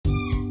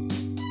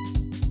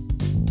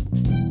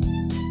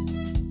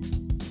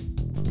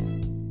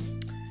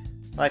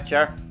Right,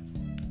 Cher.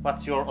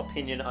 What's your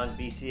opinion on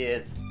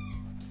BCAs?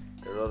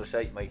 They're a lot of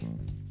shite, Mike.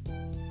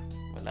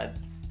 Well,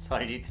 lads, that's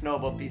all you need to know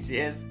about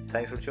BCAs.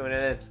 Thanks for tuning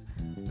in.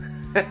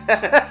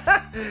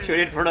 Tune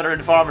in for another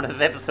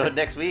informative episode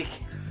next week.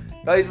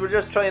 Guys, we're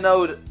just trying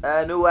out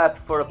a new app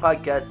for a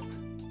podcast,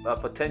 a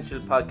potential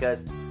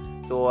podcast.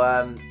 So,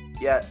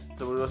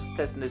 so we're just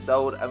testing this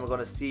out and we're going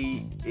to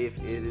see if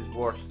it is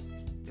worth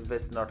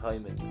investing our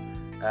time in.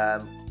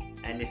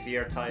 And if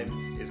your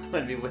time is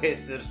going to be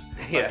wasted,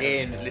 Yeah.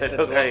 again, listen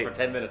to us for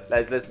 10 minutes.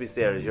 Let's be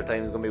serious. Your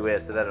time is going to be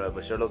wasted anyway.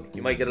 But sure, look,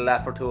 you might get a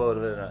laugh or two out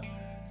of it.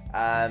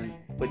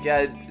 But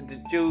yeah,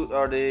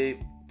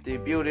 the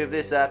beauty of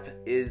this app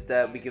is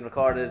that we can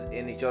record it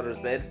in each other's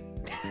bed.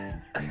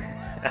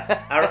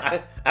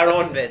 our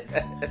own beds.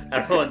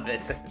 Our own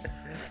beds.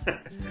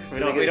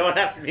 we don't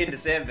have to be in the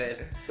same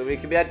bed. So we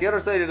can be at the other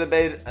side of the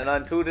bed and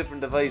on two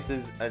different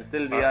devices and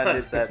still be on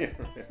this app.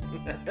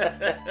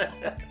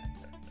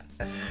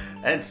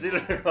 And still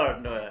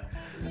record. No.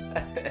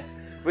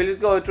 We'll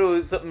just go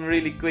through something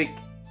really quick.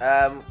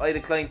 I had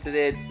a client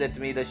today that said to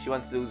me that she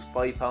wants to lose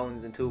 5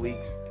 pounds in 2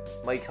 weeks.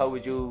 Mike, how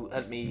would you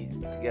help me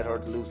to get her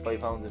to lose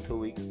 5 pounds in 2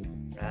 weeks?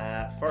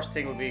 First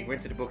thing would be go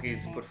into the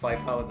bookies, put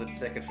 £5 in the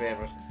second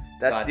favourite.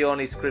 That's the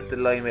only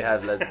scripted line we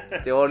have, lads.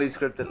 The only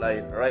scripted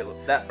line,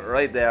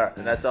 right there,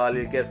 and that's all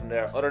you'll get from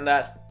there. Other than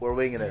that, we're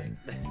winging it.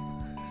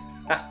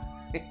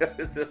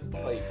 It's a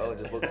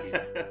 £5 in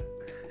bookies.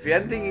 If you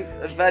have anything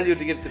of value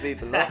to give to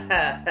people, no?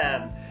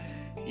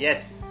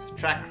 Yes,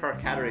 track her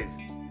calories.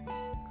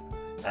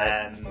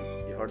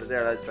 You've heard it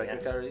there, lads. Track your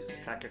calories.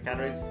 Track your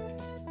calories.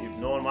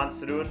 No one wants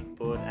to do it,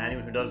 but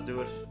anyone who does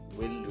do it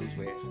will lose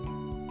weight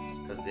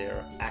because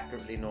they're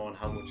accurately knowing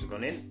how much is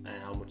going in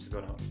and how much is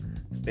going out.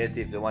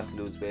 Basically, if they want to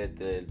lose weight,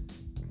 they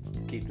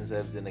keep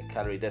themselves in a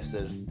calorie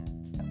deficit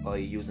by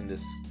using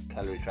this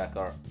calorie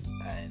tracker,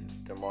 and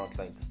they're more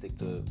inclined to stick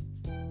to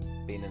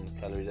being in a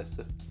calorie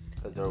deficit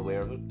because they're aware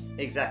of it.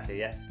 Exactly,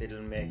 yeah.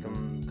 It'll make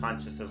them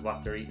conscious of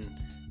what they're eating.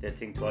 They'll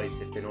think twice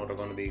if they know they're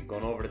going to be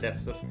going over the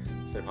deficit,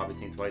 so they'll probably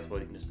think twice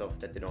about eating the stuff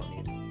that they don't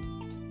need.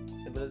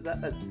 Simple as that.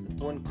 That's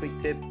one quick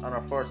tip on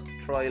our first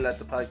trial at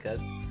the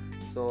podcast.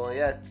 So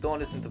yeah, don't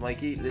listen to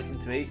Mikey, listen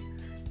to me.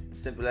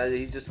 Simple as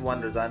he just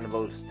wanders on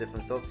about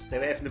different stuff. Stay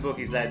away from the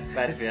bookies, lads.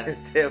 Bad for you.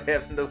 Stay away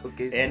from the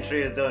bookies.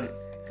 Entry is done.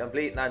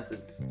 Complete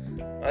nonsense.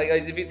 Alright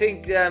guys, if you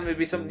think it'd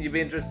be something you'd be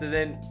interested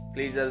in,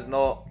 please let us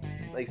know.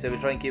 Like I said, we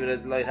try and keep it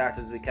as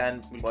light-hearted as we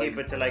can. We'll keep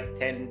it to like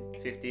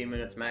 10-15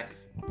 minutes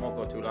max. Won't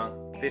go too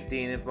long.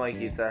 15 if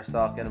Mikey starts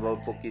talking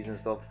about bookies and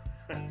stuff.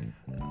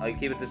 I'll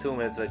keep it to 2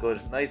 minutes if I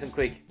could. Nice and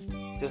quick.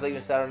 Just like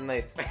the Saturday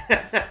nights.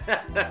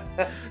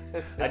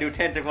 I do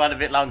tend to go on a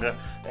bit longer.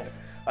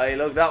 Aye,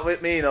 look, not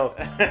with me, no.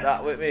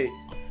 Not with me.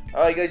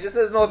 Alright guys, just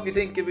let us know if you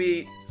think it'd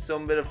be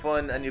some bit of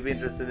fun and you'd be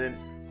interested in.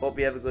 Hope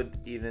you have a good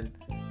evening.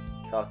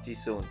 Talk to you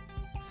soon.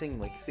 Sing,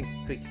 Mike,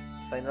 sing, quick.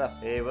 Sign it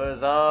up. It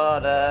was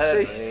all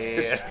a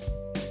Jesus.